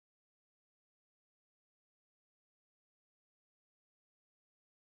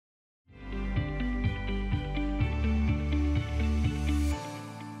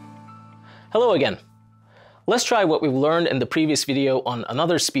Hello again. Let's try what we've learned in the previous video on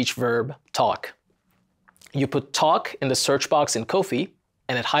another speech verb, talk. You put talk in the search box in Kofi,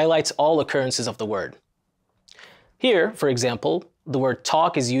 and it highlights all occurrences of the word. Here, for example, the word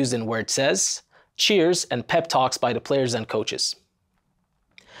talk is used in where it says, cheers and pep talks by the players and coaches.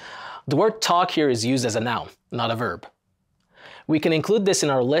 The word talk here is used as a noun, not a verb. We can include this in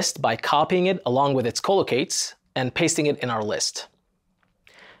our list by copying it along with its collocates and pasting it in our list.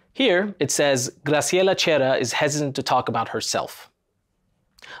 Here, it says, Graciela Chera is hesitant to talk about herself.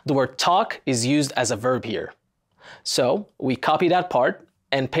 The word talk is used as a verb here. So we copy that part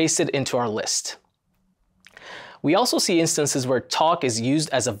and paste it into our list. We also see instances where talk is used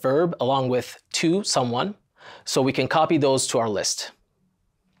as a verb along with to someone, so we can copy those to our list.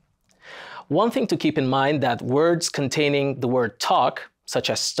 One thing to keep in mind that words containing the word talk, such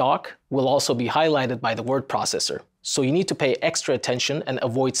as stock, will also be highlighted by the word processor, so you need to pay extra attention and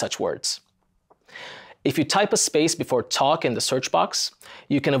avoid such words. If you type a space before talk in the search box,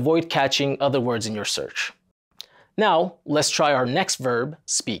 you can avoid catching other words in your search. Now, let's try our next verb,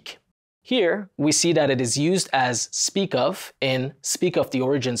 speak. Here, we see that it is used as speak of in Speak of the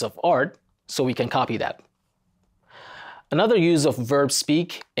Origins of Art, so we can copy that. Another use of verb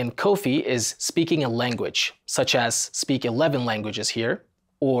speak in Kofi is speaking a language, such as speak 11 languages here,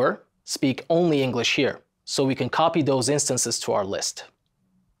 or speak only English here, so we can copy those instances to our list.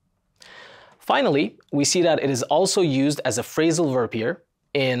 Finally, we see that it is also used as a phrasal verb here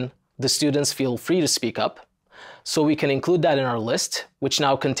in The Students Feel Free to Speak Up, so we can include that in our list, which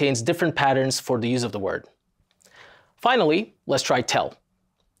now contains different patterns for the use of the word. Finally, let's try tell.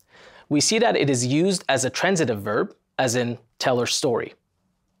 We see that it is used as a transitive verb, as in tell her story.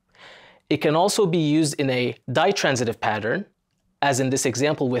 It can also be used in a ditransitive pattern, as in this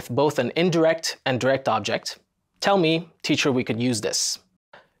example with both an indirect and direct object. Tell me, teacher, we could use this.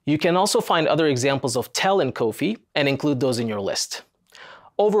 You can also find other examples of tell in Kofi and include those in your list.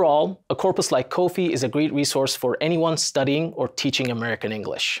 Overall, a corpus like Kofi is a great resource for anyone studying or teaching American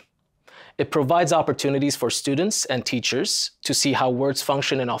English. It provides opportunities for students and teachers to see how words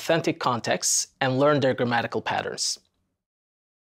function in authentic contexts and learn their grammatical patterns.